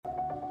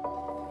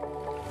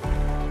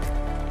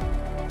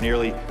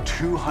Nearly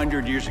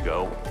 200 years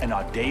ago, an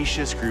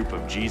audacious group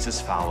of Jesus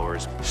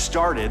followers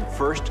started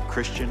First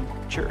Christian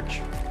Church,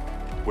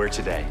 where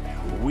today,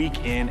 week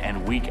in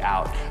and week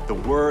out, the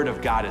Word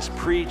of God is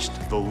preached,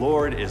 the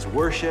Lord is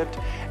worshiped,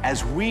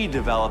 as we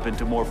develop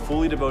into more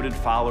fully devoted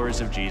followers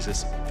of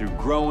Jesus through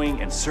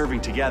growing and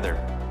serving together.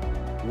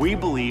 We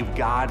believe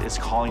God is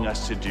calling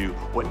us to do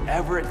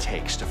whatever it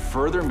takes to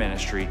further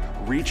ministry,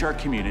 reach our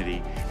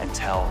community, and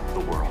tell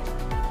the world.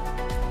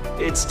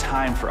 It's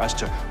time for us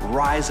to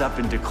rise up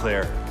and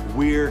declare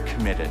we're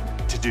committed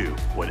to do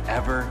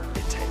whatever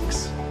it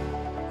takes.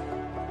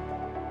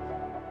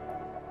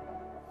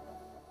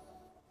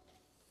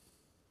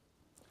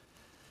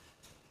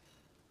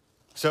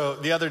 So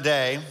the other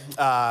day,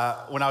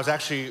 when I was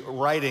actually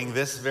writing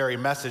this very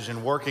message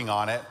and working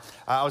on it,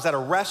 I was at a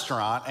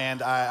restaurant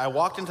and I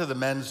walked into the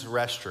men's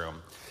restroom.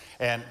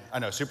 And I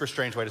know, super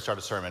strange way to start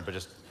a sermon, but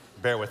just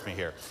bear with me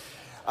here.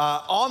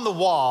 On the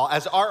wall,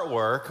 as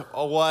artwork,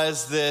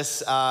 was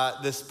this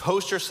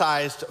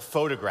poster-sized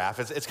photograph.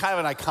 It's kind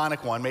of an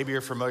iconic one. Maybe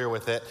you're familiar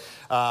with it.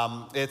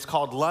 It's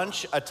called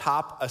Lunch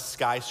Atop a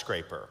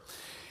Skyscraper.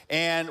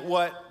 And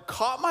what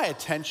caught my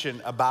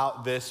attention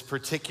about this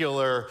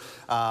particular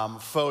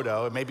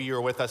photo, and maybe you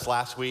were with us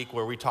last week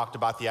where we talked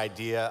about the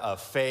idea of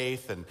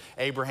faith and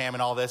Abraham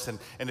and all this, and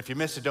if you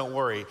missed it, don't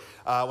worry.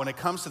 When it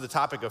comes to the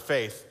topic of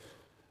faith,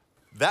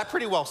 that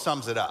pretty well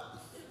sums it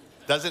up,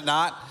 does it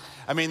not?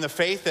 I mean, the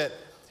faith that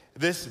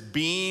this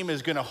beam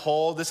is going to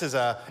hold. This is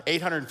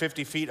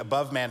 850 feet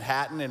above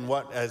Manhattan in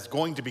what is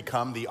going to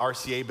become the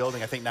RCA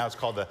building. I think now it's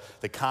called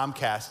the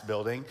Comcast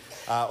building.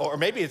 Or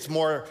maybe it's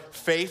more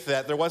faith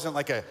that there wasn't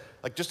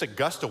just a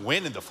gust of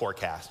wind in the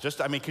forecast.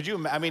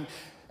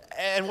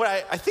 And what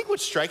I think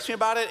what strikes me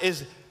about it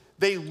is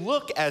they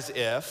look as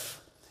if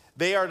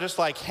they are just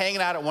like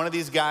hanging out at one of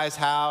these guys'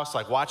 house,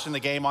 like watching the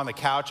game on the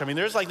couch. I mean,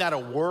 there's like not a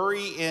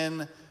worry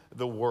in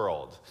the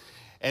world.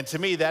 And to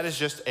me, that is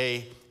just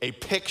a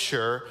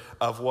picture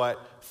of what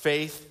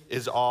faith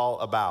is all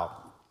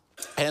about.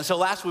 And so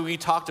last week we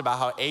talked about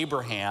how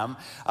Abraham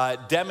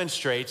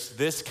demonstrates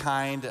this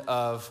kind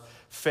of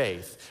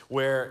faith,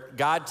 where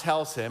God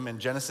tells him in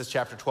Genesis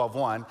chapter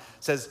 12:1,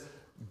 says,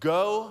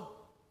 go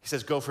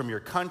from your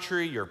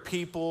country, your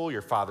people,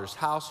 your father's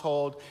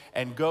household,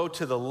 and go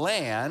to the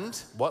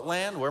land. What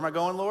land? Where am I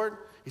going, Lord?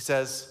 He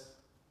says,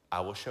 I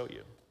will show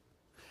you.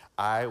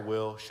 I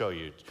will show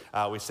you.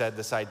 We said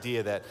this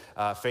idea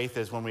that faith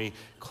is when we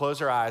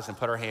close our eyes and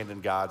put our hand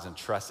in God's and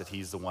trust that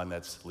he's the one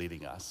that's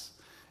leading us.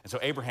 And so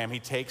Abraham, he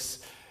takes,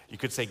 you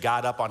could say,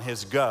 God up on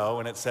his go,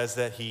 and it says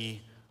that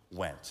he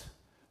went,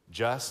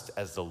 just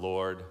as the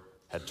Lord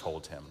had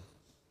told him.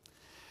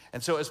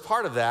 And so as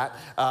part of that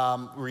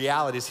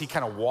reality is he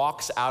kind of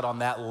walks out on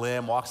that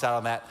limb, walks out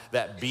on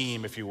that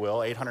beam, if you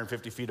will,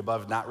 850 feet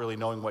above, not really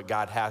knowing what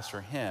God has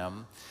for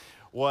him,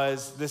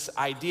 was this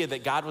idea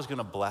that God was going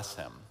to bless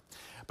him.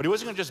 But he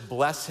wasn't going to just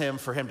bless him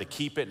for him to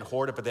keep it and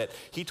hoard it, but that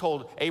he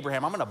told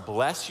Abraham, I'm going to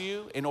bless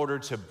you in order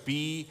to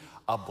be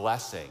a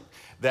blessing.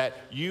 That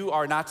you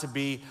are not to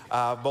be,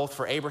 both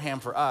for Abraham,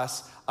 for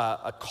us,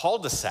 a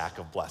cul-de-sac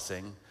of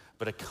blessing,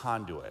 but a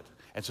conduit.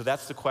 And so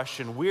that's the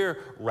question we're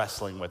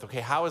wrestling with.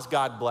 Okay, how has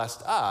God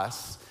blessed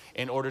us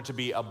in order to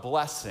be a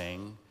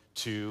blessing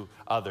to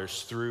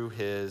others through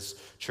his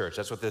church?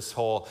 That's what this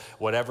whole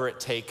whatever it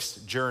takes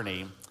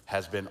journey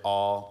has been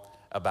all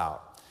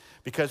about.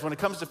 Because when it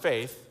comes to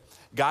faith,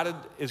 God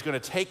is going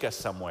to take us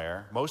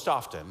somewhere, most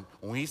often,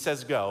 when he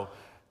says go,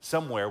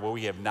 somewhere where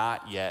we have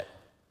not yet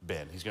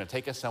been. He's going to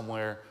take us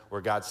somewhere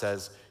where God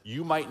says,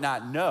 you might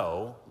not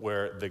know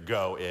where the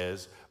go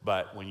is,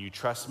 but when you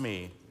trust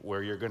me,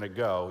 where you're going to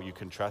go, you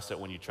can trust it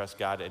when you trust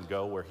God and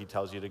go where he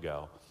tells you to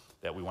go,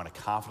 that we want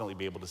to confidently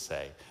be able to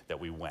say that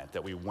we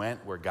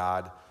went where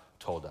God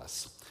told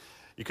us.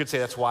 You could say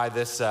that's why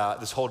this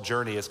whole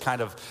journey is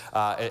kind of,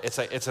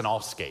 it's an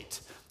all skate.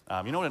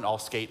 You know what an all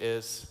skate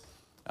is?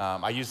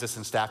 I used this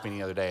in staff meeting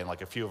the other day, and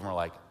like a few of them are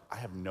like, I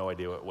have no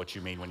idea what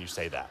you mean when you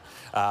say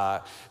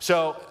that.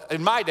 So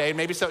in my day,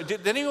 maybe so,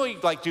 did anyone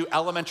do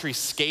elementary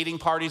skating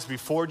parties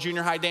before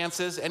junior high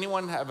dances?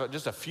 Anyone have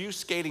just a few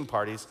skating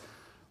parties?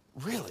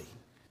 Really?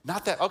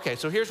 Not that, okay,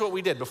 so here's what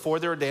we did. Before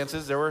there were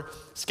dances, there were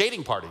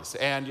skating parties.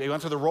 And you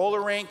went to the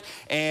roller rink,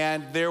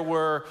 and there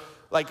were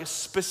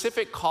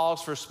specific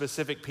calls for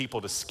specific people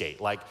to skate,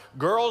 like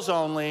girls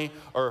only,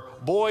 or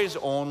boys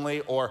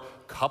only, or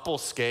couple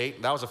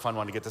skate. That was a fun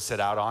one to get to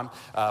sit out on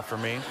for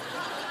me.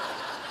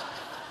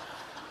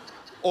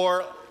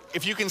 Or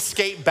if you can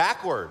skate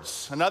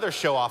backwards, another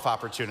show-off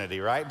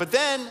opportunity, right? But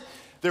then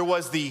there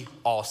was the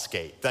all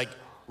skate.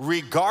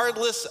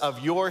 Regardless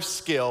of your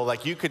skill,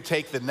 you could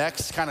take the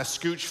next kind of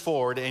scooch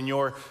forward in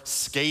your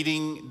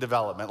skating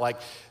development.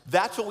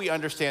 That's what we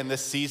understand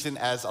this season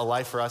as a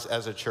life for us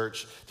as a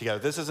church together.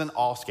 This is an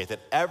all skate, that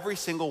every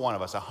single one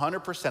of us,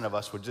 100% of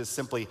us, would just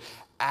simply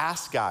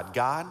ask God,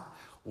 God,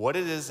 what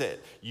it is that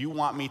you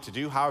want me to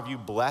do? How have you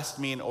blessed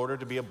me in order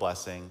to be a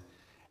blessing?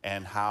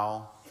 And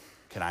how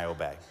can I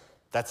obey?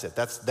 That's it.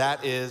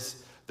 That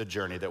is the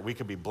journey, that we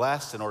could be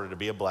blessed in order to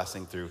be a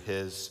blessing through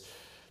his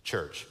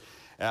church.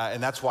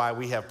 And that's why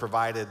we have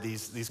provided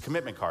these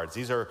commitment cards.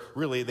 These are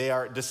really, they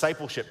are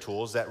discipleship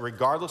tools that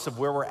regardless of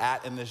where we're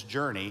at in this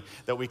journey,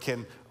 that we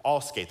can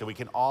all skate, that we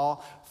can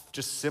all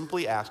just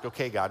simply ask,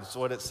 okay, God, it's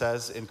what it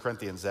says in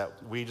Corinthians, that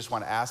we just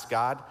want to ask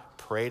God,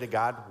 pray to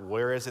God,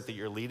 where is it that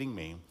you're leading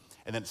me?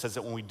 And then it says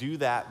that when we do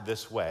that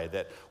this way,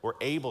 that we're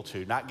able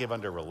to not give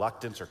under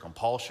reluctance or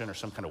compulsion or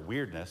some kind of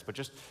weirdness, but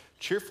just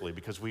cheerfully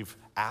because we've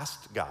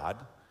asked God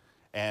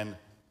and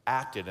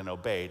acted and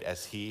obeyed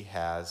as he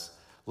has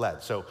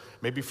led. So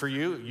maybe for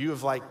you, you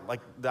have like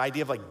the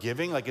idea of like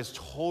giving like is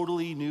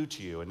totally new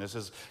to you. And this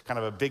is kind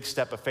of a big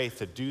step of faith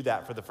to do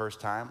that for the first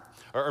time.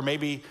 Or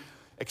maybe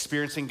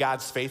experiencing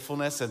God's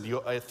faithfulness and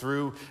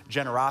through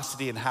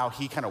generosity and how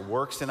he kind of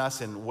works in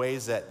us in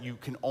ways that you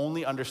can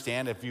only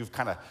understand if you've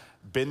kind of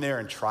been there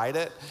and tried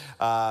it.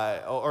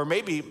 Or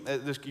maybe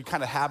you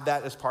kind of have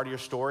that as part of your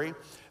story,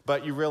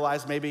 but you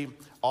realize maybe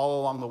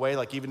all along the way,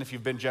 like even if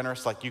you've been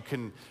generous, like you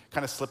can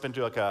kind of slip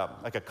into like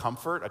a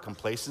comfort, a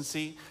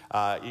complacency.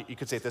 You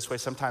could say it this way.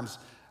 Sometimes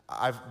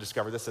I've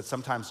discovered this, that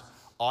sometimes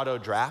auto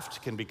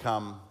draft can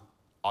become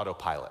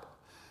autopilot.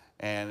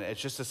 And it's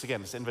just this, again,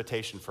 this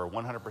invitation for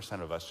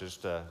 100% of us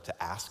just to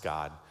ask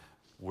God,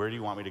 where do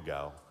you want me to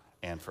go?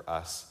 And for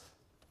us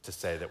to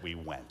say that we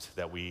went,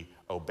 that we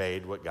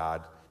obeyed what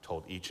God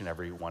told each and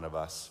every one of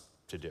us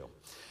to do.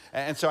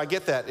 And so I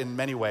get that in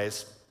many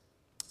ways.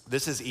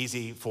 This is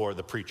easy for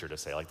the preacher to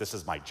say, like this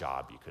is my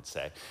job, you could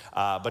say.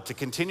 But to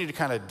continue to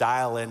kind of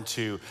dial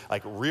into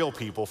like real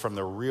people from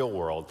the real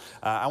world,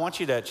 I want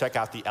you to check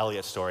out the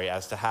Elliott story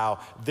as to how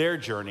their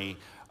journey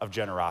of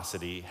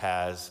generosity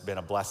has been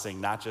a blessing,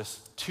 not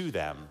just to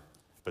them,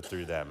 but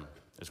through them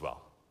as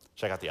well.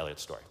 Check out the Elliott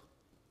story.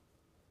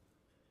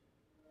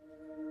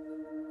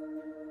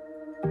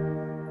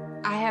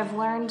 I have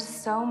learned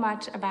so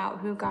much about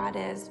who God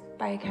is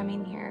by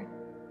coming here.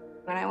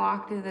 When I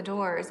walk through the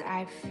doors,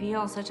 I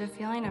feel such a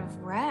feeling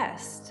of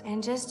rest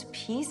and just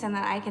peace, and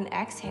that I can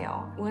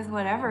exhale with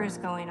whatever is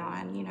going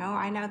on. You know,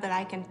 I know that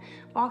I can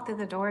walk through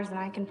the doors and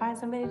I can find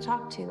somebody to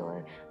talk to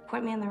or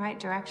point me in the right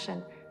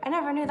direction. I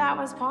never knew that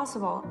was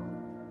possible.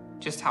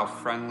 Just how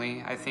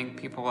friendly I think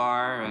people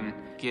are, and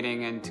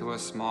getting into a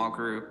small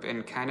group,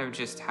 and kind of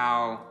just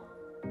how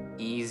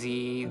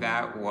easy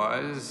that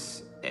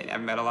was.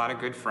 I've met a lot of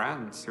good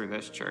friends through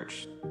this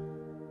church.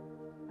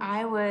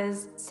 I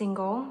was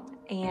single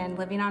and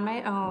living on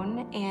my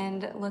own,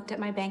 and looked at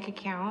my bank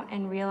account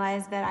and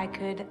realized that I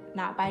could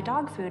not buy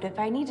dog food if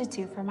I needed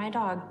to for my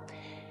dog.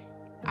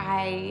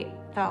 I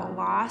felt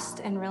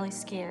lost and really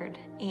scared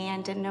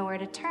and didn't know where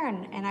to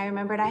turn. And I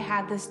remembered I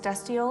had this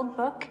dusty old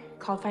book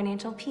called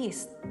Financial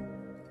Peace.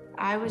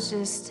 I was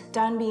just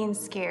done being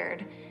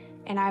scared,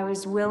 and I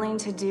was willing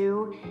to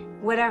do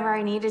whatever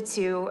I needed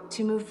to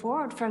move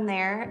forward from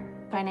there.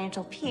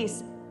 Financial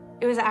peace.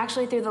 It was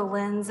actually through the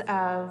lens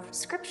of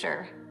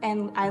scripture.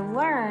 And I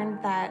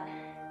learned that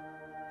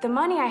the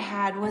money I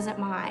had wasn't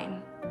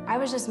mine. I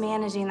was just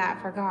managing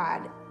that for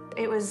God.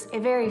 It was a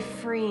very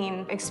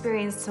freeing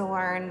experience to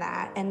learn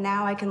that. And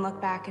now I can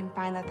look back and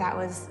find that that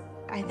was,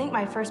 I think,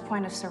 my first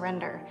point of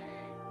surrender.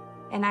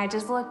 And I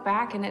just look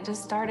back, and it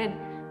just started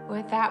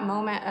with that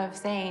moment of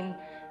saying,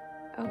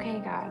 okay,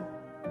 God,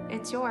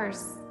 it's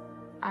yours.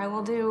 I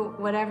will do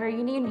whatever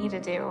you need me to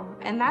do.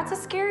 And that's a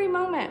scary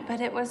moment, but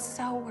it was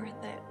so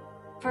worth it.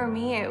 For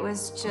me, it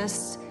was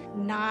just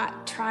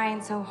not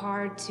trying so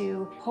hard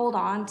to hold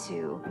on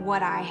to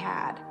what I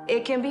had.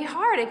 It can be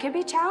hard, it can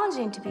be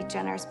challenging to be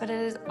generous, but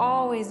it has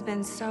always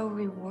been so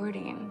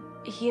rewarding.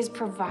 He has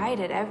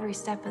provided every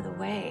step of the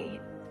way.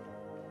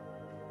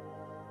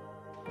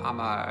 I'm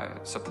a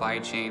supply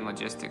chain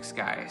logistics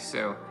guy,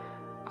 so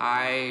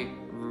I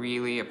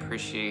really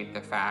appreciate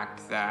the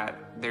fact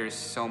that there's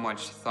so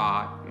much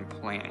thought and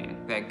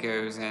planning that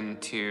goes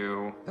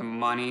into the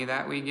money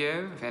that we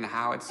give and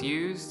how it's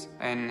used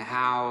and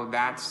how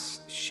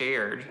that's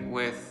shared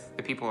with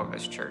the people of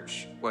this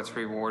church. What's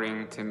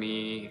rewarding to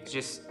me is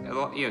just,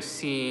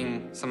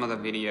 seeing some of the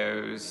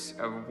videos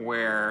of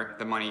where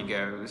the money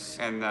goes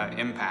and the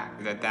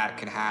impact that that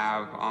could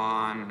have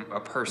on a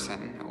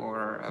person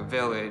or a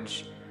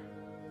village.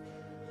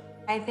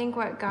 I think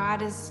what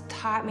God has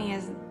taught me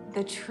is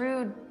the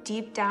true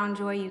deep down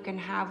joy you can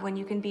have when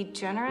you can be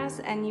generous,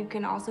 and you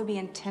can also be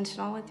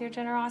intentional with your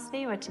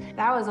generosity, which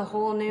that was a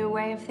whole new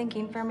way of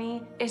thinking for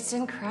me. It's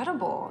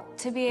incredible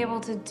to be able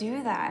to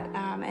do that,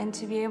 and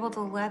to be able to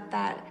let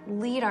that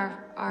lead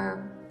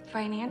our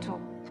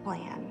financial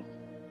plan.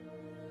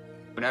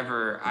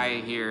 Whenever I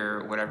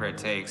hear whatever it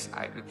takes,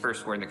 the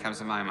first word that comes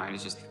to my mind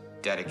is just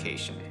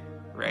dedication,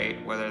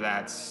 right? Whether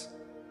that's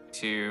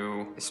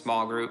to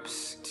small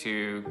groups,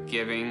 to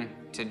giving,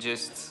 to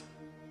just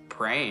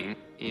praying,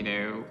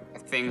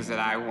 things that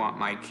I want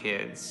my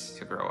kids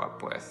to grow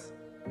up with.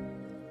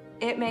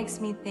 It makes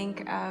me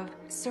think of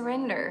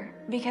surrender,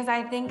 because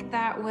I think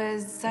that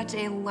was such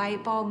a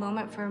light bulb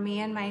moment for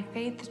me in my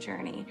faith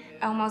journey.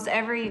 Almost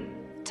every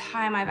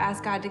time I've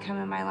asked God to come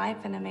in my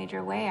life in a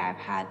major way, I've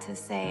had to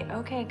say,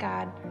 okay,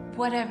 God,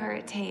 whatever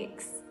it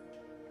takes.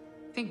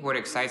 I think what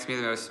excites me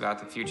the most about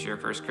the future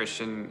of First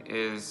Christian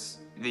is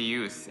the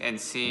youth and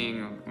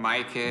seeing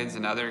my kids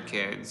and other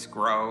kids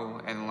grow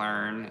and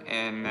learn,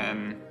 and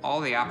then all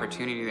the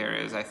opportunity there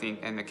is, I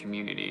think, in the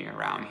community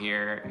around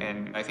here.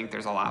 And I think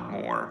there's a lot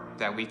more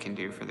that we can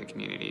do for the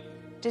community.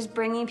 Just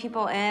bringing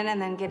people in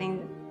and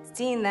then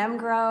seeing them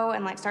grow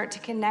and like start to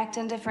connect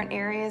in different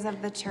areas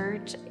of the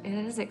church. It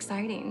is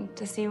exciting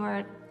to see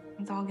where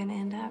it's all gonna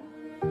end up.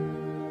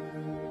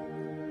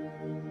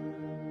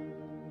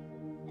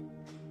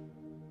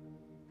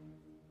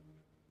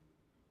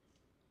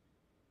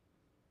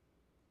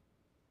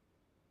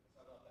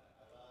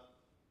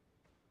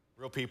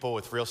 Real people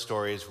with real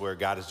stories where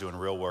God is doing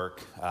real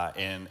work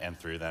in and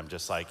through them,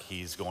 just like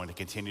he's going to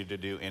continue to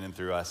do in and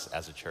through us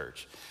as a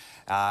church.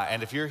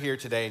 And if you're here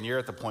today and you're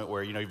at the point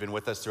where, you've been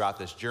with us throughout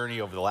this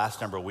journey over the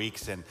last number of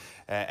weeks and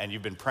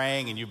you've been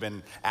praying and you've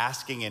been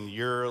asking and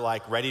you're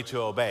like ready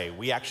to obey,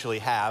 we actually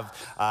have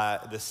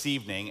this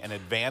evening an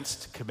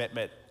advanced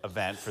commitment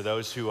event for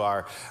those who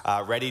are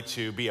ready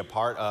to be a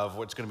part of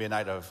what's going to be a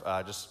night of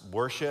just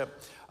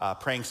worship,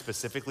 praying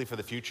specifically for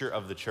the future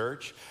of the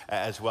church,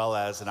 as well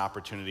as an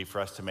opportunity for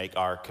us to make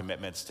our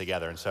commitments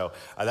together. And so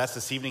that's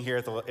this evening here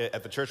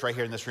at the church right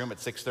here in this room at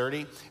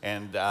 6:30.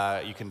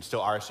 And you can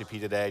still RSVP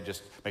today.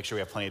 Just make sure we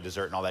have plenty of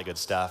dessert and all that good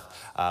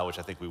stuff, which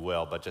I think we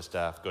will. But just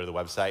go to the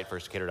website,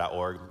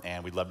 firstdecatur.org,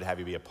 and we'd love to have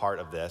you be a part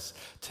of this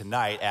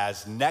tonight,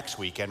 as next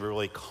weekend we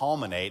really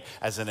culminate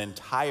as an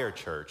entire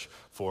church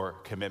for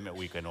Commitment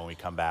Weekend when we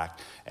come back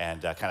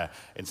and kind of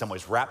in some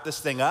ways wrap this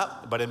thing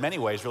up, but in many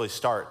ways really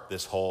start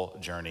this whole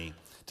journey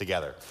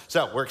together.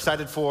 So we're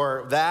excited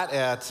for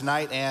that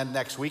tonight and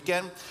next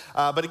weekend.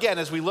 But again,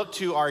 as we look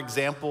to our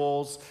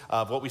examples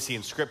of what we see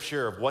in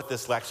Scripture, of what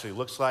this actually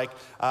looks like,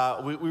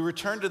 we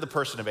return to the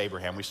person of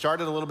Abraham. We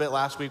started a little bit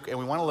last week, and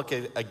we want to look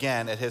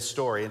again at his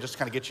story and just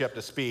kind of get you up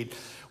to speed.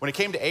 When it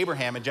came to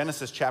Abraham in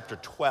Genesis chapter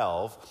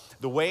 12,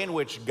 the way in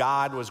which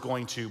God was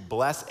going to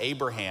bless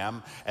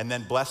Abraham and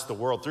then bless the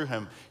world through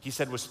him, he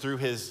said was through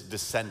his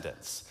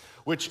descendants,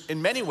 which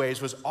in many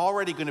ways was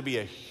already going to be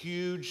a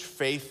huge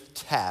faith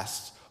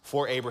test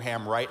for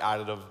Abraham right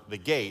out of the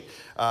gate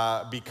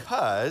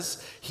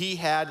because he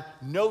had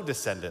no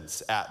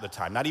descendants at the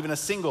time, not even a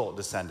single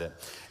descendant.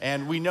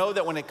 And we know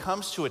that when it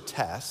comes to a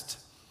test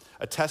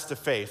of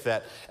faith,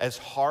 that as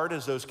hard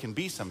as those can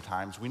be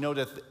sometimes, we know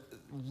that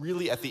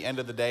really at the end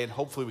of the day, and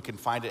hopefully we can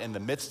find it in the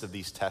midst of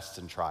these tests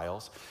and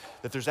trials,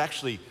 that there's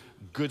actually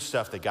good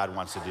stuff that God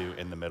wants to do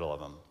in the middle of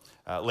them.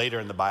 Later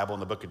in the Bible, in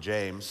the book of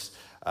James,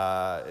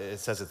 it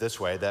says it this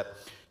way, that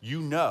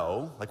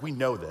we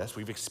know this,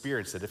 we've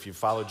experienced it if you've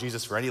followed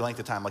Jesus for any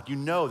length of time,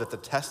 that the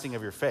testing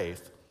of your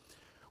faith,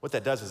 what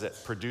that does is it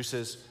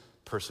produces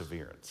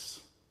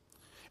perseverance.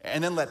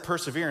 And then let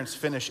perseverance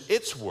finish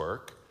its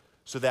work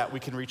so that we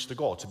can reach the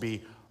goal, to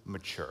be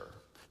mature,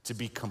 to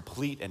be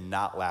complete and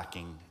not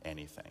lacking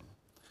anything.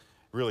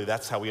 Really,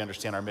 that's how we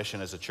understand our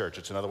mission as a church.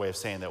 It's another way of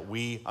saying that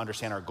we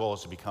understand our goal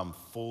is to become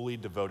fully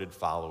devoted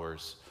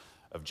followers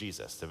of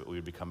Jesus, that we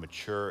would become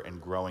mature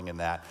and growing in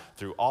that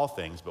through all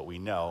things, but we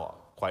know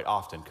quite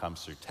often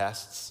comes through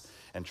tests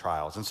and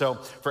trials. And so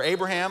for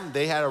Abraham,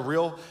 they had a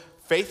real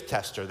faith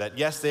tester that,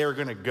 yes, they were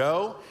going to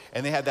go,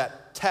 and they had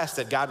that test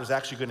that God was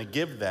actually going to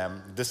give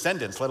them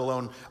descendants, let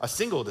alone a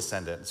single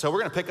descendant. So we're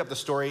going to pick up the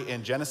story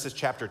in Genesis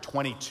chapter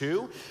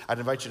 22. I'd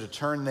invite you to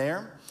turn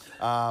there.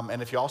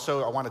 And if you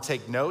also want to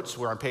take notes,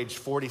 we're on page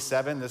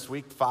 47 this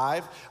week,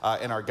 5,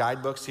 in our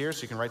guidebooks here,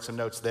 so you can write some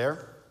notes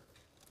there.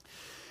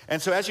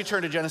 And so as you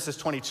turn to Genesis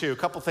 22, a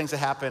couple things that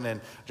happen in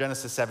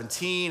Genesis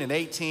 17 and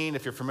 18,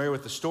 if you're familiar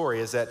with the story,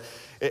 is that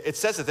it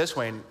says it this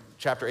way in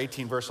chapter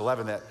 18, verse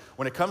 11, that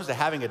when it comes to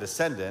having a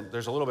descendant,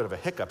 there's a little bit of a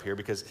hiccup here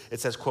because it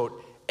says,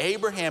 quote,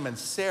 Abraham and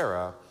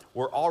Sarah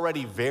were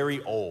already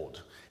very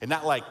old. And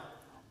not like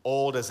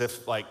old as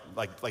if like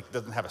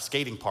doesn't have a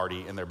skating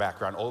party in their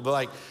background, old,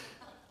 but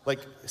like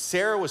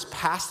Sarah was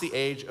past the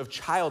age of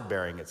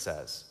childbearing, it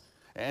says.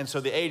 And so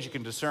the age you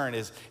can discern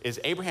is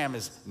Abraham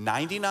is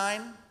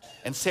 99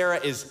 and Sarah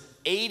is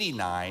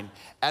 89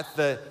 at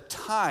the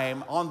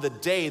time, on the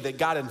day that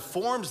God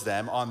informs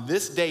them, on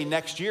this day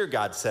next year,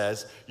 God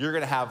says, you're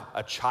going to have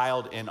a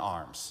child in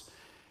arms.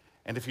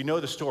 And if you know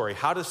the story,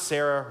 how does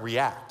Sarah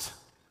react?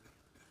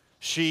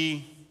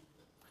 She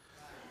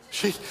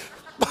did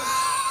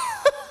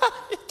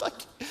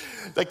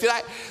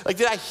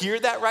I hear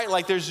that right?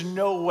 Like, there's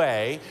no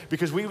way,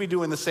 because we'd be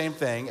doing the same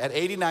thing at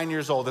 89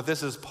 years old, that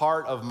this is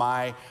part of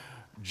my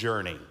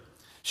journey.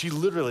 She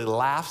literally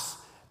laughs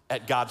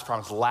at God's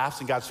promise,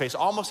 laughs in God's face,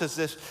 almost as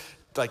if,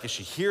 like, is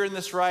she hearing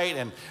this right?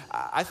 And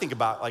I think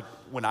about, like,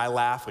 when I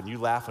laugh, when you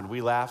laugh, when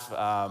we laugh.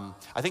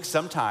 I think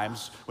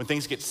sometimes when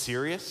things get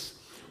serious,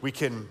 we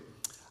can,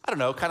 I don't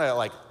know, kind of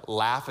like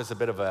laugh as a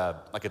bit of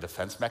a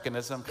defense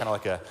mechanism, kind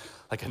of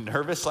like a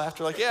nervous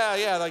laughter, like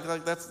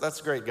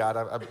that's great, God.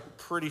 I'm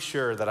pretty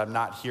sure that I'm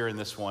not hearing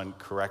this one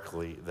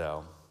correctly,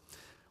 though.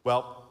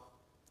 Well,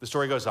 the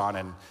story goes on,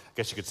 and I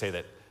guess you could say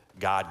that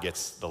God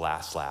gets the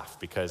last laugh,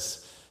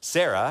 because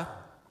Sarah,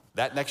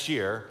 that next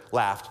year,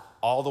 laughed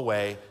all the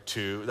way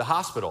to the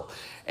hospital.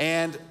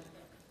 And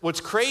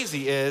what's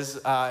crazy is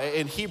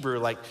in Hebrew,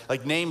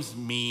 like names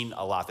mean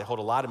a lot. They hold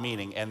a lot of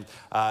meaning, and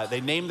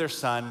they named their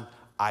son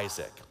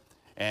Isaac.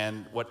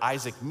 And what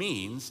Isaac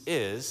means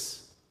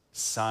is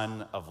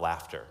son of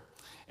laughter.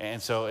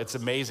 And so it's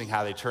amazing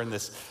how they turn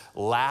this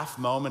laugh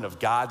moment of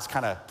God's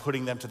kind of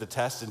putting them to the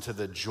test into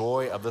the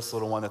joy of this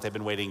little one that they've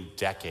been waiting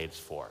decades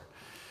for.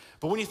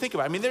 But when you think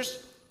about it, I mean,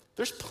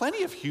 there's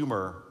plenty of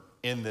humor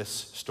in this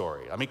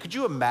story. I mean, could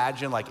you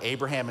imagine like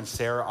Abraham and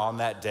Sarah on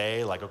that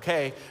day, like,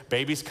 okay,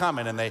 baby's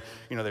coming, and they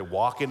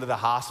walk into the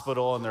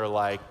hospital and they're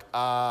like,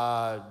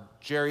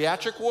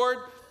 geriatric ward?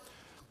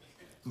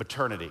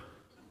 Maternity.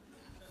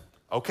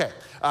 Okay,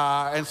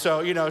 and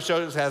so,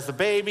 shows has the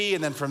baby,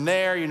 and then from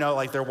there,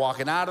 like they're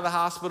walking out of the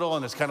hospital,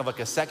 and it's kind of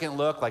like a second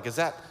look, like, is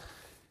that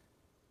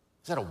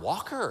a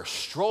walker or a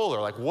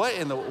stroller? Like,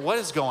 what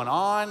is going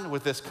on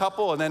with this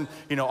couple? And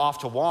then,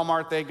 off to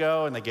Walmart they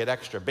go, and they get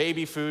extra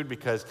baby food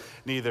because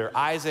neither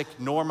Isaac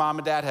nor mom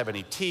and dad have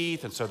any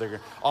teeth, and so they're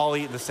all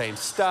eating the same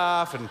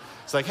stuff, and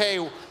it's like, hey,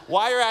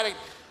 while you're at it,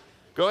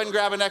 go ahead and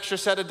grab an extra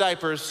set of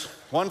diapers,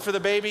 one for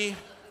the baby,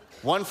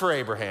 one for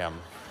Abraham.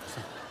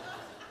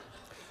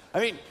 I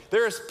mean,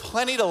 there is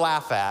plenty to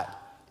laugh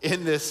at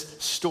in this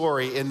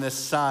story, in this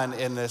son,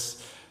 in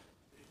this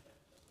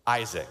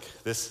Isaac,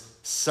 this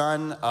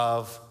son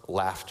of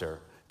laughter,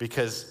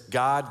 because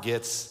God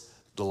gets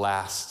the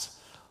last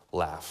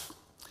laugh.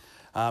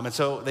 And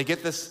so they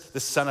get this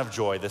son of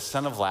joy, this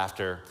son of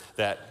laughter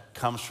that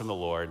comes from the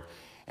Lord.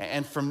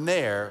 And from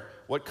there,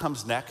 what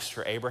comes next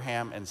for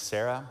Abraham and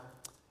Sarah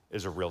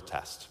is a real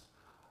test,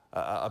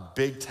 a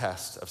big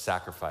test of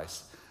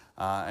sacrifice.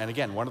 And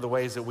again, one of the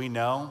ways that we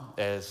know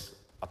as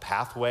a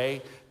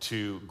pathway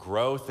to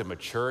growth and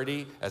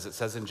maturity, as it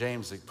says in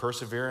James, like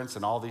perseverance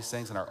and all these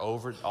things and our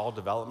overall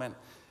development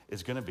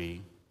is going to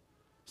be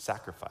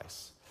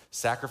sacrifice.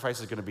 Sacrifice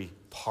is going to be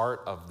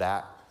part of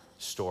that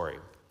story.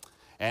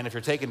 And if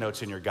you're taking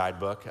notes in your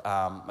guidebook,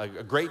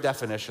 a great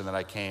definition that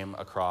I came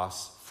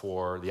across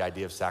for the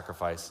idea of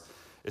sacrifice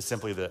is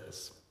simply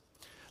this,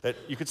 that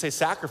you could say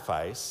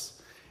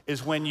sacrifice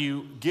is when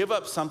you give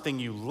up something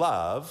you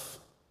love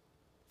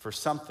for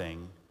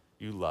something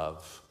you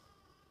love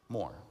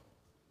more.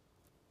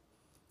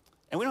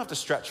 And we don't have to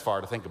stretch far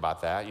to think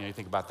about that. You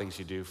think about things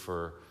you do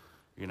for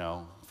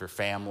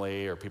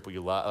family or people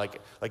you love.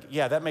 Like,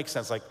 yeah, that makes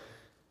sense. Like,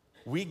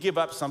 we give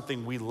up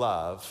something we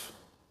love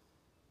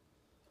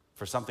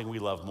for something we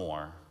love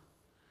more,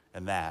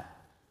 and that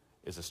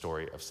is a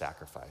story of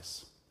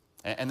sacrifice.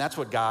 And that's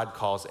what God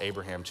calls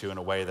Abraham to in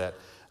a way that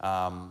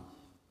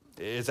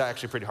is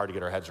actually pretty hard to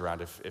get our heads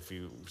around if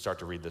you start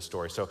to read this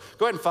story. So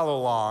go ahead and follow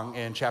along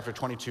in chapter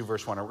 22,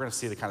 verse 1, and we're going to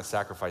see the kind of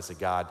sacrifice that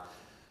God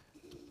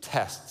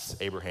tests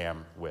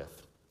Abraham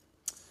with.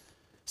 It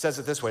says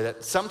it this way,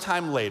 that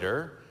sometime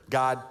later,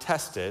 God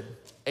tested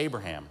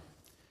Abraham.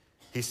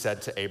 He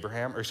said to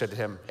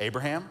him,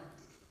 Abraham?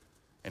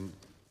 And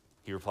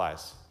he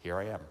replies, here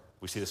I am.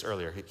 We see this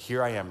earlier.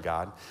 Here I am,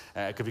 God.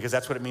 Because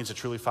that's what it means to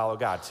truly follow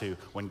God.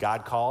 When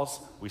God calls,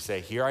 we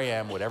say, here I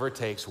am, whatever it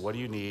takes, what do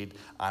you need?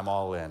 I'm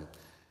all in.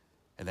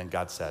 And then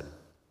God said,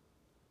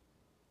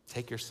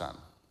 take your son,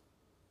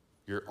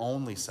 your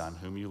only son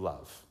whom you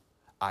love,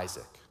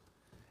 Isaac,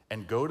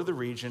 and go to the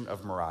region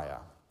of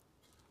Moriah.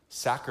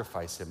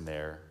 Sacrifice him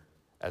there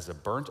as a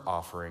burnt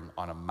offering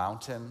on a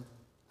mountain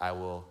I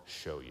will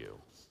show you.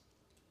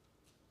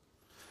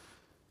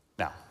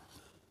 Now,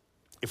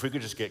 if we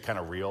could just get kind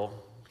of real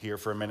here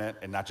for a minute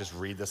and not just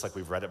read this like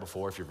we've read it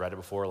before. If you've read it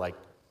before, like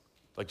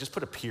just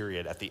put a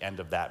period at the end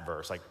of that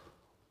verse. Like,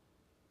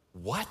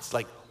 what?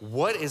 Like,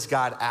 what is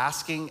God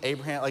asking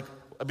Abraham? Like,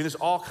 I mean, there's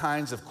all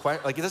kinds of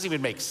questions. Like, it doesn't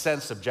even make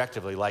sense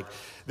objectively. Like,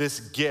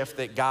 this gift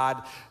that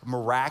God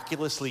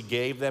miraculously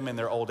gave them in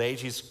their old age,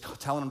 he's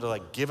telling them to,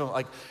 like, give them,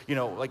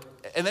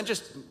 and then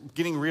just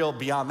getting real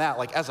beyond that,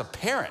 like, as a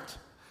parent.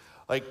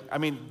 Like, I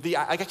mean,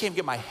 I can't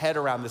get my head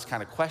around this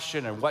kind of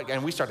question,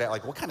 and we start to,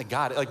 like, what kind of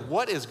God, like,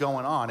 what is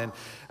going on? And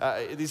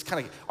these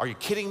kind of, are you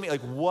kidding me?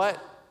 Like,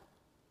 what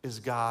is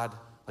God?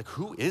 Like,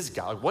 who is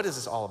God? Like, what is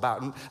this all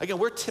about? And again,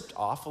 we're tipped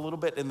off a little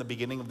bit in the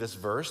beginning of this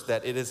verse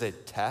that it is a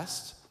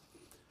test,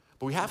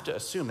 but we have to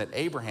assume that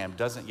Abraham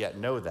doesn't yet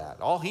know that.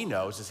 All he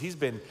knows is he's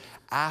been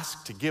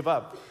asked to give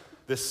up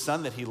this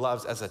son that he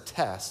loves as a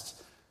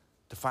test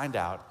to find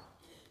out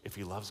if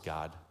he loves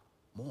God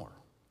more.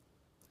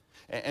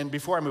 And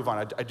before I move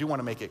on, I do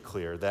want to make it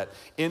clear that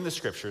in the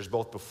scriptures,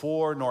 both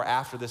before nor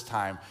after this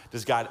time,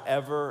 does God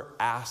ever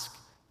ask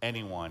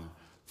anyone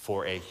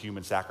for a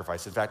human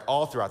sacrifice. In fact,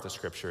 all throughout the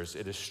scriptures,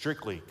 it is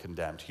strictly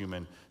condemned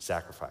human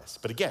sacrifice.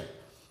 But again,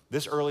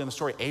 this early in the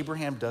story,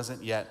 Abraham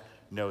doesn't yet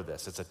know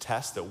this. It's a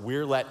test that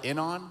we're let in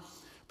on,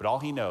 but all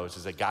he knows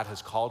is that God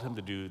has called him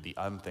to do the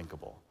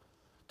unthinkable,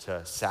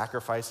 to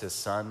sacrifice his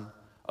son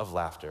of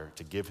laughter,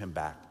 to give him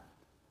back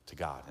to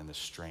God in this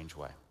strange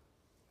way.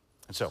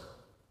 And so,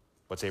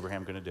 what's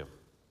Abraham going to do?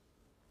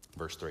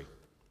 Verse 3. It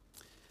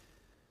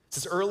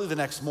says, early the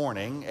next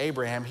morning,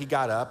 Abraham, he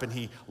got up and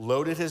he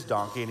loaded his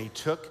donkey and he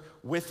took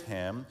with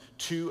him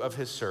 2 of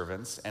his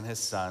servants and his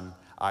son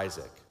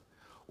Isaac.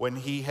 when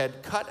he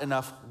had cut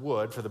enough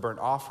wood for the burnt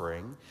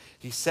offering,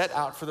 he set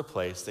out for the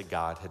place that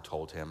God had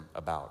told him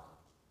about.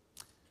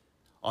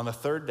 On the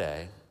third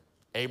day,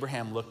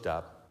 Abraham looked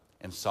up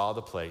and saw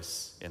the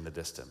place in the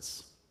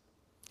distance.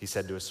 He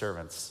said to his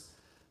servants,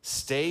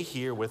 "Stay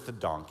here with the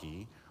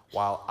donkey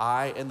while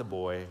I and the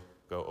boy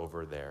go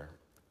over there.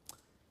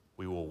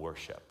 We will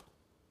worship."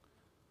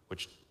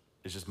 Which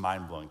is just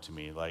mind-blowing to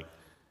me. Like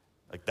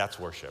that's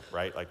worship,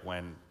 right? Like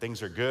when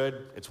things are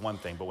good, it's one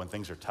thing, but when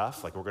things are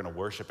tough, like we're gonna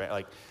worship.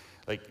 I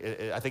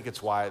think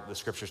it's why the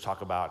scriptures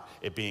talk about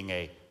it being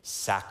a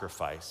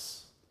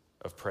sacrifice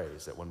of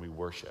praise, that when we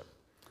worship,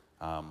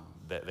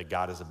 that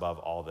God is above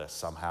all this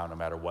somehow, no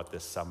matter what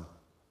this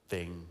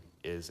something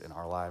is in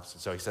our lives.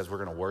 And so he says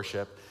we're gonna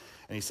worship,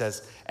 and he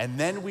says, "And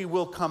then we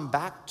will come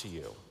back to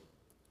you."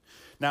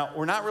 Now,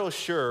 we're not really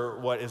sure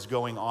what is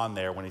going on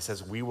there when he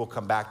says, "we will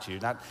come back to you."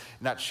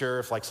 Not sure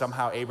if like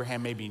somehow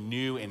Abraham maybe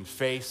knew in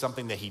faith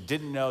something that he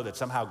didn't know, that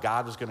somehow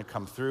God was gonna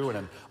come through in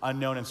an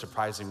unknown and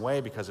surprising way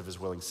because of his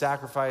willing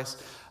sacrifice.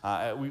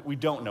 We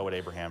don't know what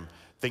Abraham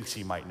thinks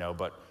he might know,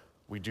 but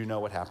we do know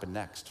what happened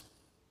next.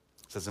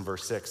 It says in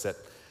verse 6 that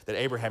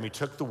Abraham, he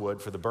took the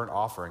wood for the burnt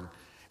offering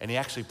and he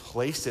actually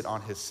placed it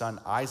on his son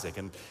Isaac.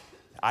 And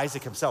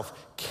Isaac himself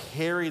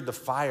carried the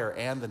fire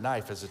and the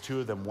knife as the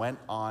two of them went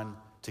on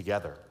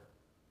together.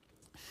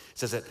 It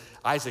says that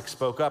Isaac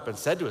spoke up and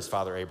said to his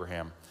father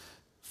Abraham,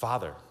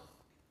 "Father."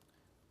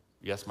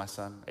 "Yes, my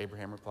son,"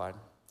 Abraham replied.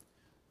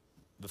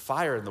 "The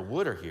fire and the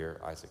wood are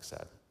here," Isaac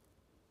said.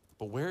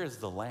 "But where is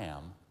the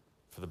lamb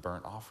for the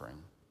burnt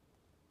offering?"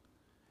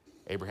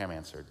 Abraham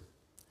answered,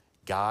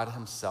 "God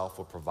himself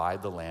will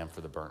provide the lamb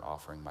for the burnt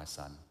offering, my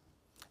son."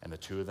 And the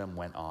two of them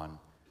went on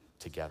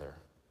together.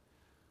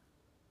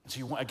 And so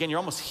you're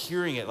almost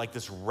hearing it like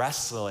this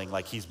wrestling,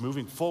 like he's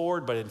moving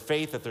forward, but in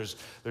faith that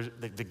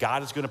that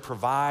God is going to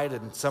provide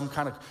in some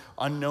kind of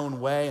unknown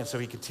way. And so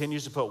he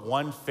continues to put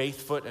one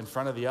faith foot in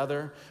front of the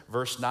other.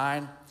 Verse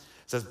 9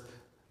 says,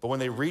 "But when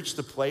they reached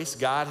the place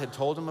God had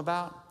told him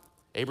about,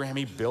 Abraham,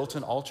 he built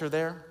an altar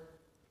there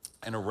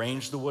and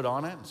arranged the wood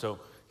on it." And so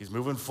he's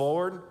moving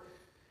forward.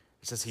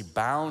 It says he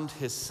bound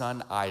his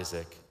son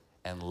Isaac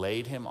and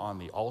laid him on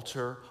the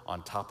altar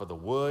on top of the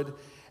wood.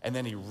 And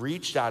then he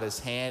reached out his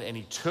hand and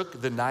he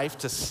took the knife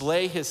to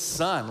slay his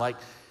son. Like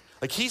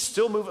he's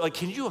still moving. Like,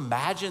 can you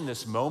imagine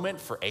this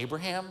moment for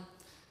Abraham?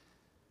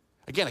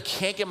 Again, I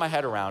can't get my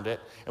head around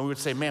it. And we would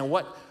say, man,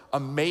 what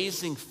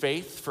amazing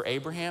faith for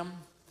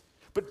Abraham.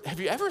 But have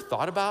you ever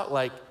thought about,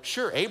 like,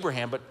 sure,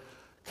 Abraham, but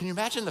can you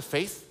imagine the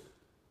faith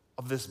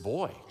of this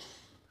boy?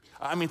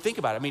 I mean, think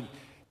about it. I mean,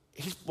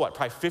 he's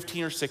probably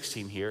 15 or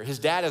 16 here. His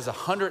dad is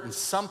 100 and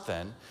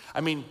something.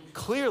 I mean,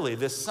 clearly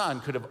this son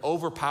could have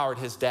overpowered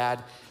his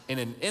dad in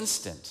an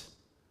instant.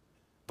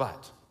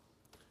 But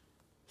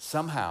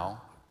somehow,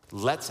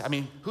 who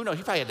knows?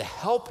 He probably had to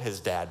help his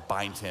dad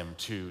bind him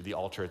to the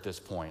altar at this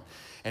point.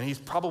 And he's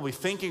probably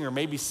thinking or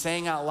maybe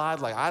saying out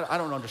loud, like, I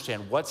don't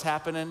understand what's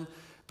happening,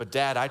 but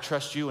Dad, I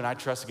trust you and I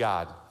trust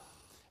God.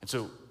 And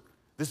so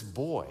this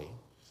boy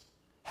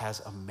has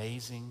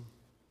amazing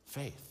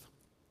faith.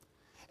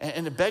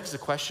 And it begs the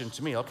question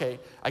to me, okay,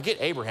 I get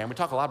Abraham. We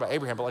talk a lot about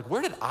Abraham, but like,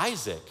 where did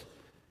Isaac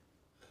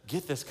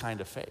get this kind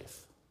of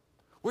faith?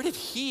 Where did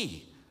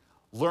he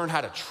learn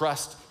how to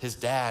trust his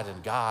dad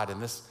and God in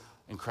this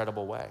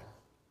incredible way?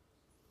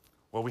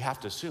 Well, we have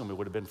to assume it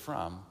would have been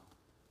from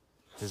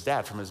his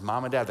dad, from his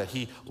mom and dad, that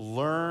he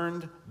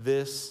learned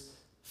this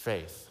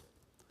faith.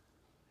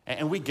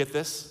 And we get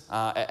this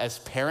as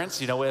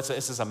parents. You know,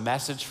 this is a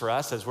message for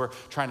us as we're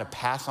trying to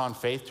pass on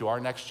faith to our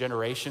next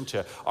generation,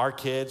 to our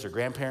kids or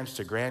grandparents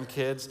to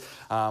grandkids.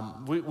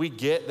 We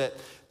get that,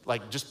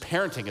 like, just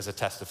parenting is a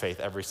test of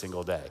faith every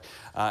single day.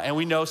 And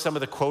we know some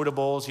of the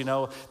quotables, you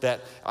know,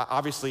 that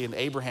obviously in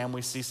Abraham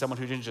we see someone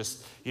who didn't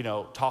just, you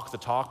know, talk the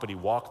talk, but he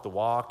walked the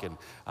walk.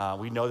 And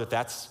we know that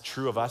that's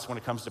true of us when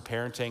it comes to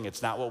parenting.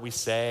 It's not what we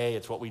say,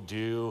 it's what we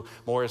do.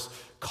 More is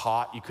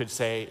caught, you could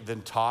say,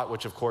 than taught,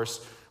 which of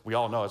course we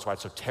all know that's why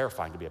it's so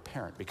terrifying to be a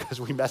parent, because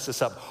we mess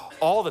this up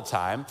all the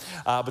time.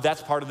 But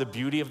that's part of the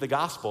beauty of the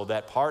gospel,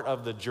 that part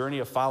of the journey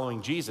of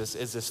following Jesus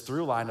is this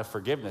through line of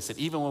forgiveness. And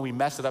even when we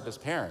mess it up as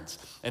parents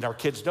and our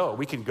kids know it,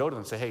 we can go to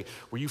them and say, hey,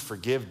 will you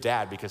forgive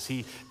Dad because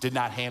he did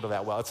not handle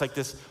that well? It's like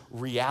this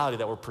reality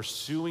that we're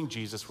pursuing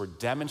Jesus. We're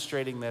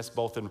demonstrating this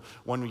both in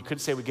when we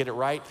could say we get it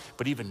right,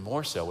 but even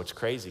more so, what's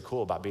crazy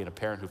cool about being a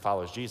parent who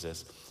follows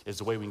Jesus is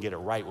the way we can get it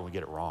right when we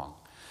get it wrong.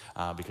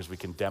 Because we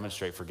can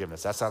demonstrate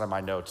forgiveness. That's not in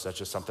my notes. That's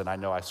just something I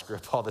know I screw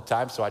up all the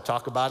time, so I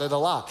talk about it a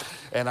lot.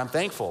 And I'm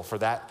thankful for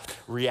that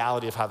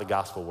reality of how the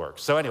gospel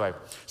works. So anyway,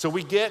 so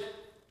we get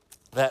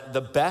that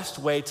the best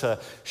way to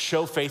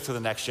show faith to the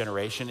next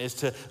generation is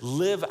to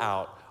live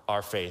out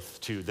our faith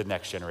to the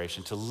next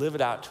generation, to live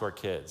it out to our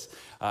kids.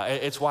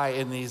 It's why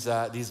in these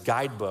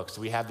guidebooks,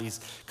 we have these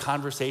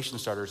conversation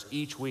starters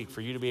each week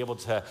for you to be able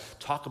to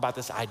talk about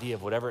this idea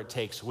of whatever it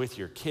takes with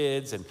your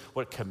kids and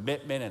what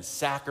commitment and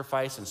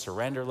sacrifice and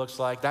surrender looks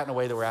like. Not in a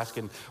way that we're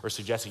asking or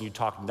suggesting you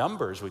talk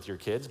numbers with your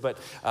kids, but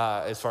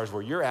as far as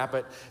where you're at,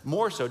 but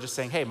more so just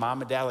saying, hey,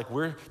 mom and dad, like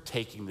we're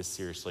taking this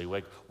seriously.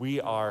 Like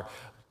we are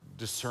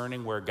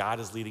discerning where God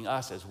is leading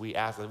us as we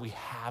ask, that we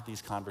have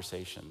these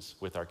conversations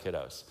with our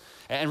kiddos.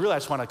 And really, I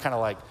just want to kind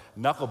of like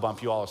knuckle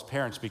bump you all as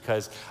parents,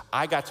 because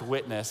I got to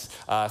witness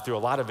through a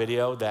lot of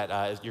video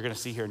that you're going to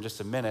see here in just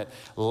a minute,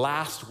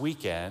 last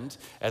weekend,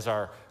 as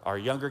our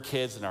younger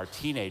kids and our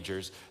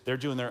teenagers, they're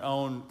doing their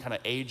own kind of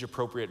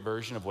age-appropriate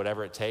version of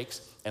whatever it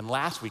takes. And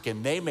last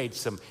weekend, they made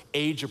some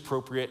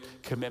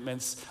age-appropriate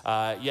commitments,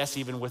 yes,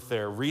 even with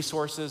their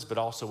resources, but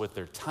also with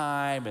their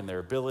time and their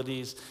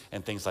abilities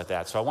and things like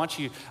that. So I want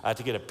you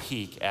to get a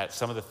peek at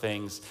some of the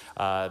things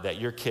that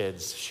your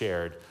kids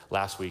shared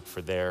last week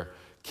for their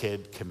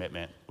Kid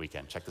Commitment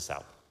Weekend. Check this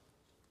out.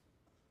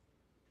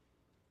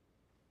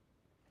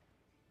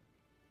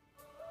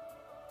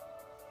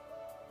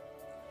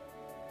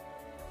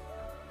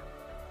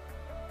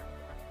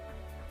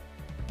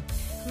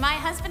 My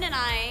husband and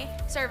I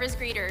serve as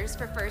greeters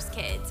for First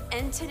Kids,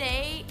 and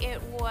today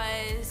it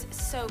was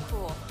so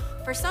cool.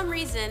 For some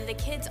reason, the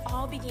kids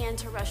all began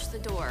to rush the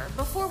door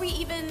before we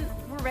even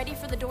were ready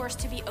for the doors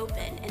to be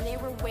open, and they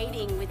were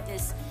waiting with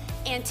this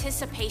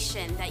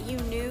anticipation that you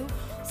knew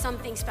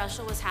something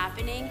special was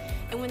happening.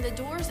 And when the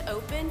doors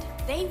opened,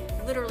 they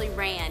literally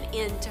ran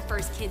into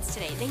First Kids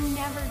today. They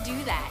never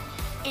do that.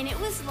 And it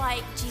was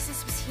like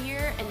Jesus was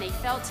here and they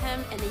felt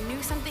him and they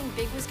knew something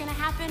big was gonna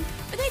happen,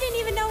 but they didn't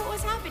even know what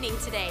was happening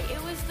today.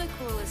 It was the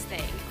coolest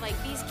thing. Like,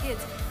 these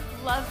kids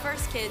love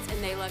First Kids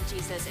and they love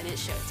Jesus, and it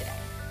showed today.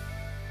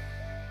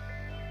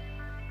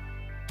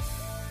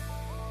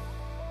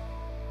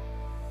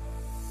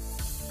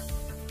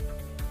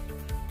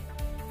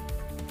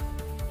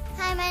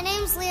 Hi, my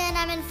name's Leah and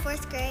I'm in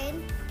 4th grade.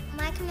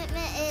 My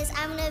commitment is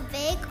I'm gonna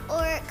bake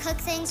or cook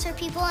things for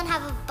people and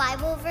have a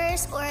Bible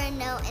verse or a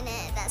note in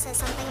it that says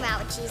something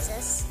about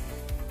Jesus.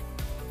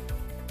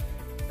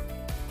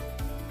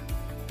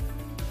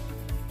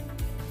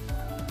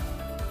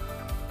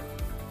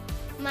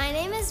 My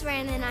name is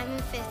Ren and I'm in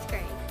 5th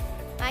grade.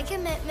 My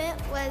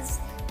commitment was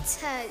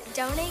to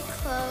donate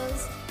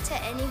clothes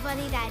to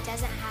anybody that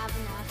doesn't have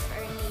enough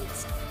or needs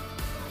some.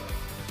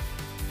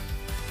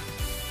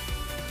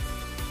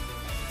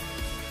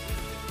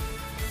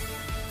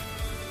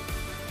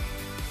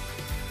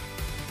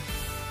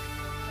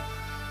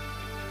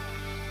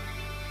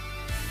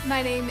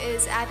 My name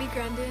is Abby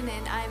Grundon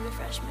and I'm a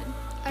freshman.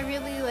 I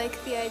really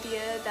like the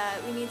idea that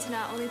we need to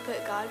not only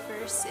put God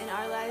first in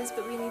our lives,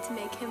 but we need to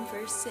make him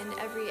first in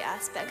every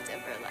aspect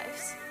of our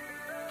lives.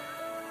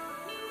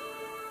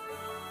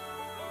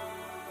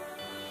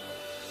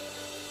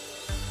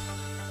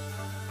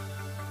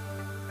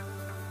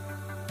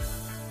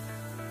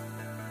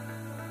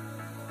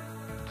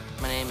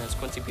 My name is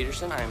Quincy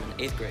Peterson. I'm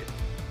in 8th grade.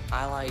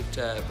 I liked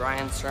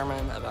Brian's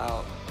sermon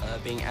about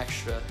being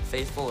extra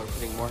faithful or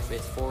putting more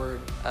faith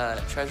forward.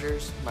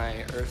 Treasures,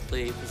 my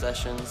earthly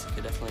possessions,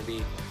 could definitely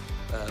be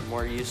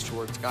more used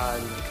towards God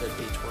than they could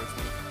be towards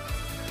me.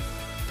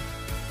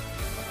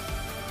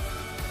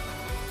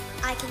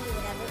 I can do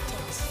whatever it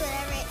takes.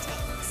 Whatever it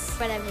takes.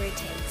 Whatever it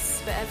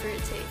takes. Whatever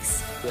it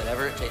takes.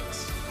 Whatever it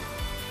takes.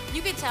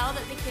 You could tell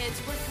that the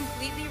kids were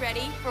completely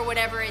ready for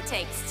whatever it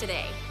takes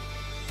today.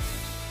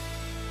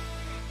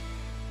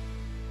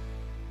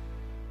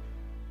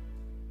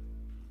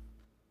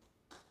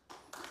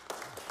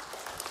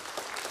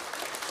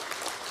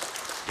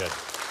 Good.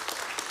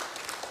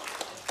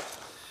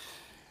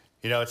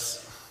 You know,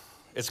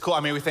 it's cool.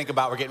 I mean, we think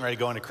about, we're getting ready to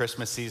go into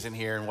Christmas season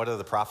here, and what do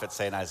the prophets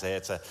say in Isaiah?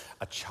 It's a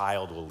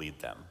child will lead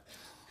them.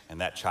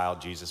 And that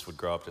child, Jesus would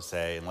grow up to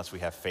say, unless we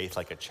have faith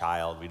like a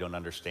child, we don't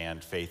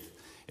understand faith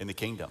in the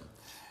kingdom.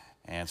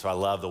 And so I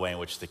love the way in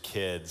which the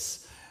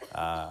kids,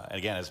 and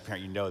again, as a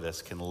parent, you know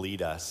this, can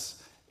lead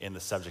us in the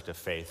subject of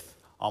faith,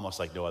 almost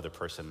like no other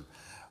person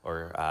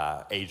or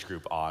age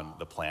group on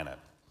the planet.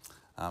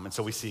 And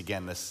so we see,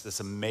 again, this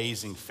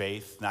amazing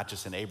faith, not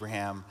just in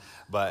Abraham,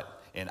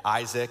 but in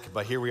Isaac.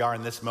 But here we are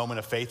in this moment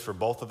of faith for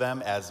both of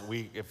them, as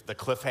if the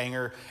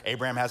cliffhanger,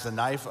 Abraham has a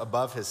knife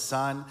above his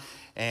son,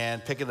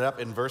 and picking it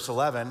up in verse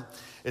 11,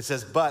 it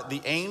says, but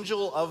the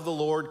angel of the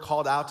Lord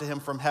called out to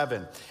him from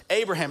heaven,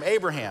 Abraham,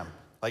 Abraham.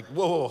 Like,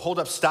 whoa, hold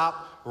up,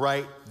 stop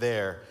right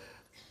there.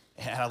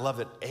 And I love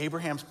that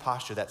Abraham's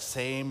posture, that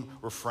same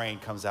refrain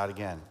comes out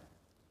again.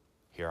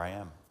 Here I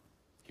am,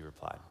 he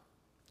replied.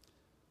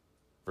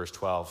 Verse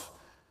 12,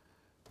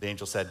 the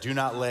angel said, do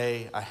not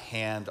lay a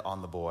hand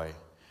on the boy.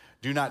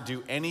 Do not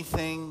do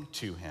anything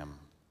to him.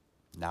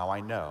 Now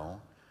I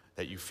know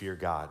that you fear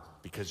God,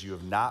 because you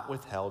have not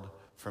withheld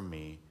from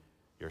me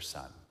your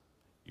son,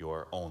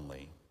 your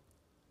only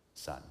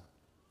son.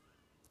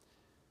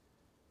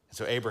 And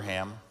so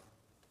Abraham,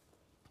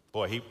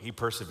 boy, he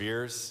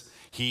perseveres.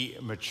 He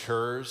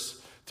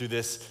matures through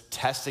this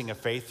testing of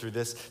faith, through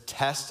this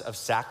test of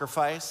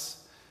sacrifice,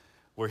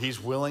 where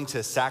he's willing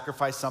to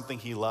sacrifice something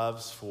he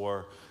loves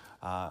for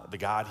the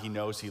God he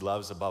knows he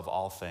loves above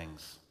all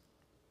things.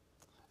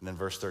 And then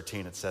verse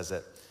 13, it says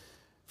that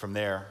from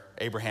there,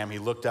 Abraham, he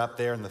looked up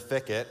there in the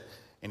thicket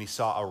and he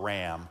saw a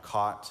ram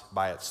caught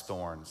by its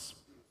thorns.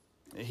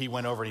 He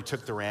went over and he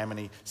took the ram and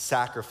he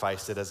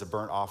sacrificed it as a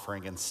burnt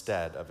offering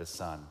instead of his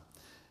son.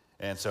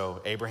 And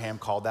so Abraham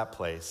called that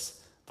place,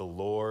 the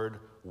Lord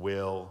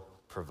will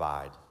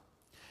provide.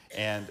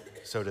 And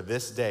so to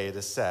this day it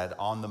is said,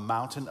 on the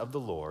mountain of the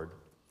Lord,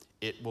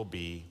 it will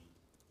be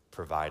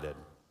provided.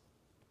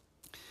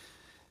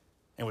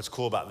 And what's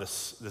cool about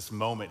this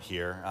moment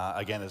here,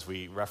 again, as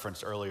we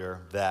referenced earlier,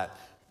 that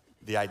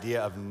the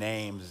idea of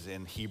names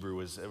in Hebrew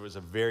was a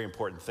very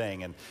important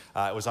thing. And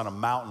it was on a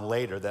mountain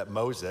later that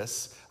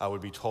Moses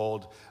would be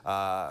told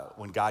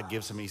when God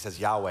gives him, he says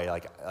Yahweh,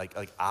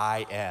 like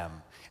I am.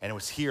 And it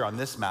was here on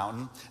this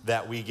mountain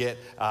that we get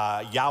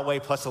Yahweh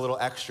plus a little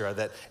extra,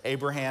 that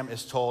Abraham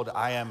is told,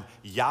 I am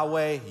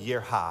Yahweh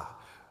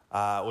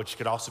Yireh, which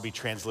could also be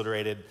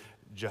transliterated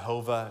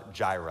Jehovah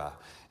Jireh.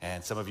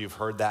 And some of you have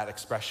heard that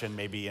expression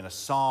maybe in a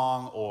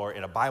song or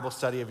in a Bible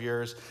study of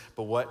yours.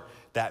 But what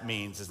that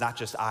means is not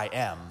just I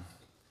am,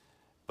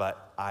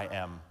 but I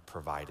am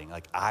providing.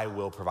 Like I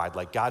will provide.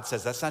 Like God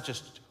says, that's not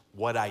just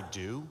what I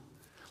do.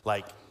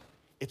 Like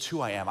it's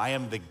who I am. I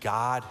am the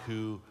God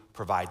who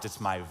provides.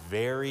 It's my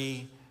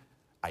very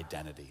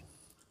identity.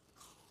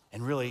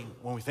 And really,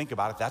 when we think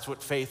about it, that's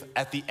what faith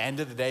at the end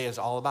of the day is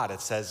all about.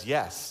 It says,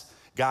 yes,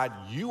 God,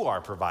 you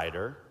are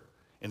provider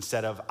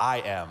instead of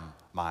I am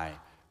my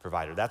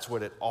provider. That's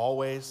what it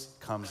always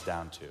comes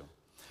down to.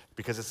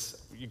 Because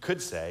it's, you could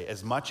say,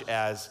 as much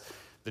as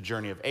the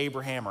journey of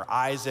Abraham or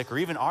Isaac or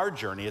even our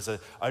journey is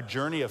a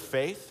journey of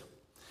faith,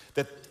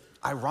 that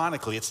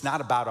ironically, it's not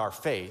about our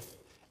faith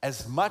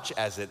as much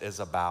as it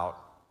is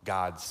about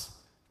God's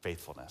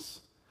faithfulness.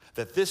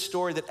 That this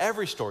story, that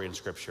every story in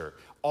Scripture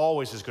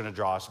always is going to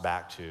draw us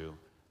back to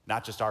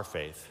not just our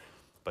faith,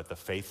 but the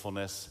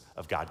faithfulness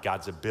of God,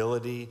 God's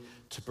ability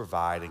to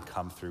provide and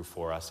come through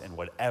for us in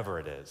whatever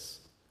it is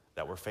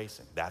that we're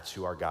facing. That's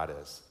who our God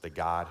is, the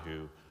God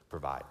who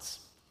provides.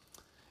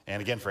 And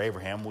again, for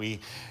Abraham, we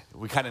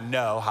kind of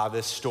know how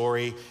this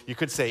story, you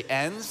could say,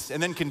 ends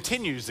and then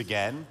continues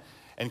again,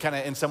 and kind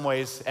of in some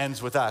ways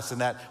ends with us.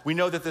 And that we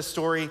know that this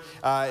story,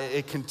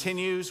 it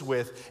continues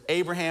with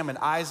Abraham and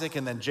Isaac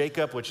and then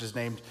Jacob, which is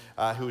named,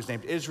 who is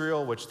named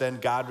Israel, which then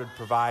God would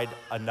provide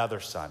another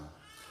son,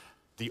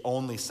 the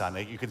only son.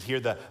 You can hear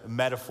the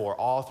metaphor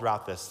all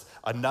throughout this,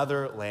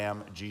 another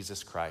lamb,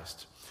 Jesus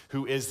Christ,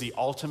 who is the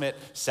ultimate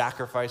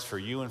sacrifice for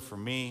you and for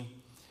me,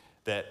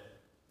 that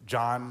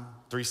John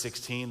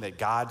 3:16, that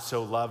God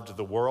so loved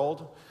the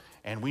world.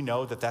 And we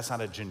know that that's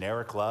not a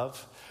generic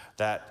love,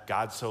 that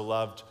God so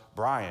loved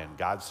Brian,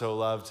 God so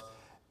loved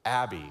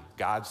Abby,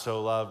 God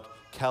so loved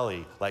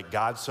Kelly, like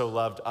God so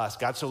loved us.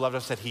 God so loved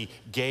us that he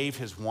gave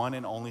his one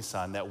and only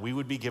son, that we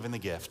would be given the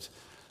gift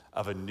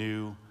of a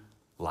new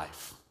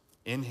life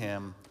in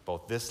him,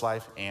 both this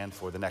life and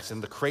for the next.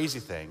 And the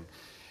crazy thing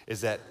is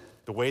that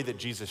the way that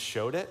Jesus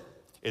showed it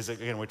is,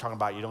 again, we're talking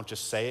about you don't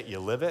just say it, you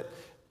live it,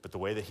 but the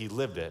way that he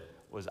lived it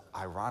was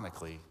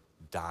ironically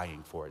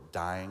dying for it,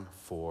 dying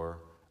for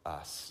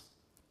us.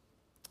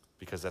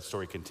 Because that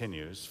story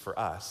continues for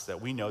us, that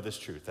we know this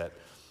truth, that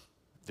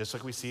just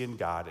like we see in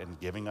God and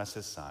giving us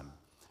his son,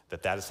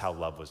 that is how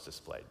love was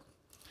displayed.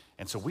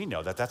 And so we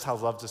know that that's how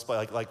love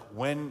displayed. Like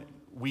when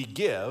we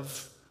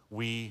give,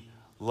 we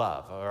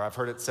love. Or I've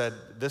heard it said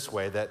this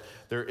way, that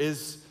there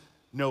is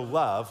no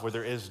love where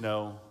there is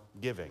no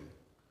giving.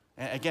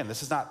 And again,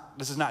 this is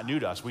not new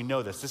to us. We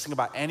know this. Just think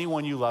about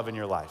anyone you love in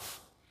your life.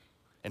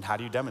 And how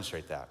do you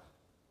demonstrate that?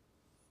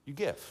 You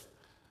give.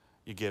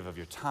 You give of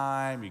your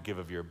time, you give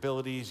of your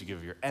abilities, you give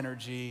of your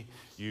energy,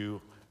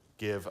 you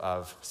give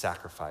of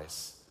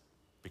sacrifice,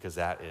 because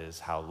that is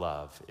how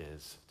love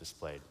is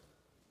displayed.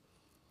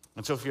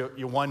 And so if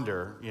you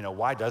wonder,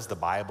 why does the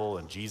Bible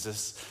and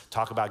Jesus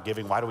talk about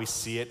giving? Why do we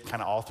see it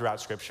kind of all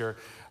throughout Scripture?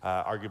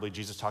 Arguably,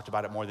 Jesus talked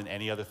about it more than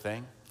any other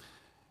thing.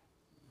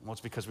 Well,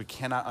 it's because we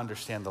cannot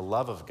understand the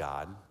love of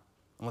God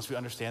unless we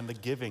understand the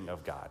giving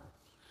of God.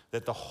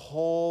 That the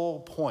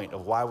whole point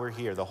of why we're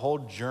here, the whole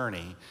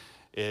journey,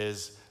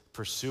 is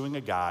pursuing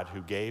a God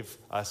who gave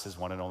us his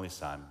one and only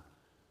son,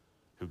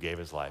 who gave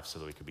his life so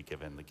that we could be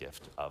given the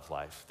gift of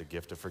life, the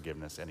gift of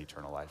forgiveness and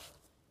eternal life.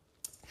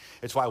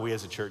 It's why we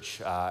as a church,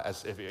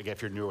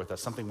 if you're newer with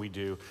us, something we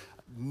do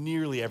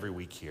nearly every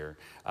week here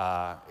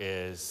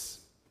is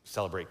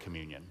celebrate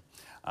communion,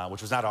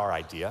 which was not our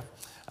idea,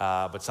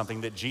 but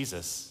something that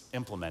Jesus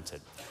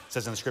implemented. It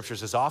says in the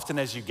scriptures, as often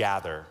as you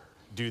gather,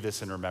 do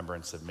this in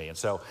remembrance of me. And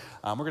so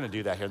we're going to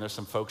do that here. And there's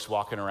some folks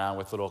walking around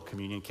with little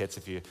communion kits.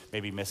 If you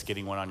maybe miss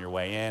getting one on your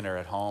way in or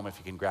at home, if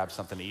you can grab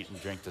something to eat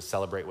and drink to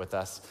celebrate with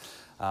us.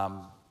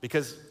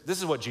 Because this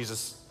is what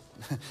Jesus,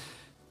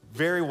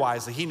 very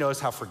wisely, he knows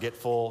how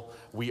forgetful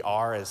we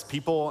are as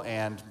people.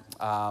 And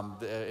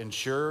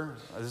ensure,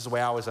 this is the way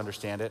I always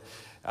understand it,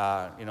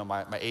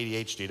 my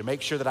ADHD, to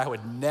make sure that I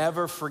would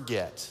never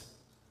forget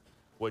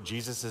what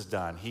Jesus has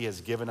done, he has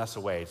given us a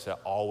way to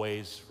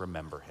always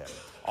remember him,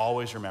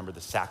 always remember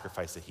the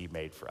sacrifice that he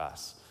made for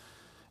us.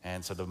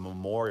 And so the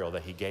memorial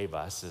that he gave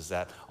us is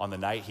that on the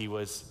night he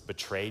was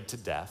betrayed to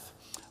death,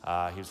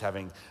 he was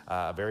having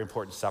a very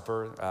important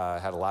supper,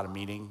 had a lot of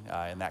meaning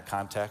in that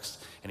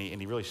context, and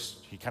he really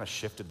kind of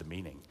shifted the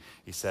meaning.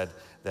 He said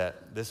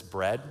that this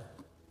bread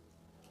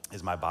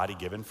is my body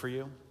given for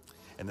you,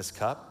 and this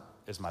cup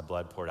is my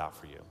blood poured out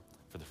for you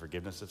for the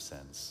forgiveness of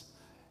sins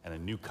and a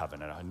new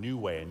covenant, a new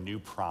way, a new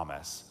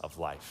promise of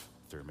life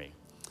through me.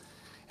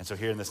 And so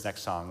here in this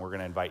next song, we're going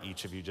to invite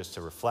each of you just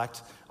to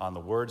reflect on the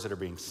words that are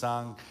being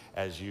sung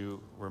as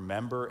you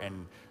remember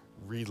and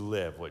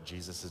relive what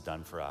Jesus has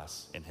done for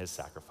us in his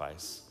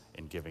sacrifice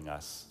in giving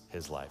us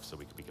his life so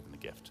we could be given the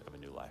gift of a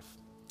new life.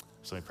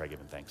 So let me pray,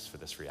 giving thanks for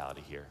this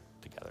reality here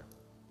together.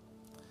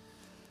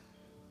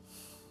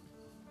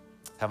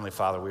 Heavenly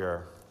Father, we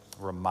are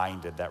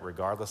reminded that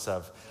regardless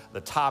of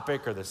the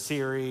topic or the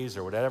series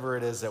or whatever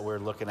it is that we're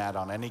looking at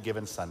on any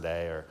given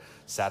Sunday or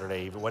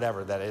Saturday, even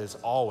whatever, that is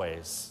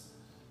always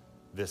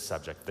this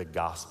subject, the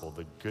gospel,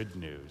 the good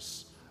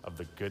news of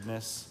the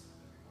goodness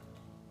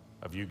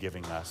of you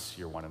giving us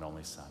your one and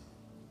only Son.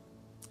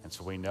 And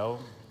so we know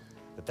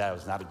that that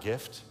was not a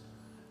gift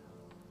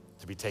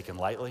to be taken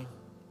lightly,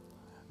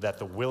 that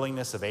the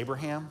willingness of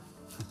Abraham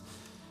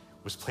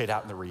was played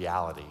out in the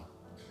reality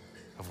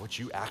of what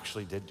you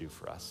actually did do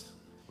for us.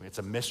 It's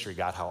a mystery,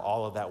 God, how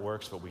all of that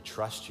works, but we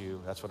trust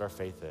you. That's what our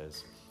faith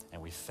is. And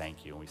we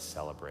thank you and we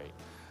celebrate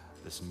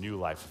this new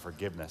life of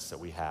forgiveness that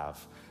we have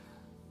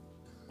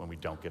when we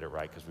don't get it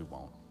right, because we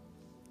won't,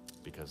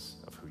 because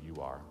of who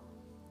you are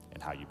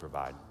and how you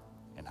provide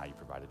and how you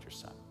provided your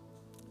Son.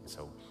 And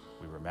so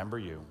we remember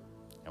you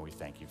and we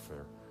thank you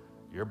for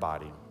your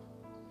body,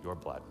 your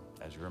blood,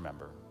 as you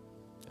remember,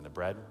 in the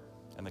bread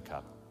and the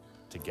cup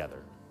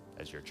together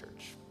as your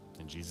church.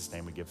 In Jesus'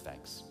 name we give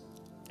thanks.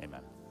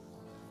 Amen.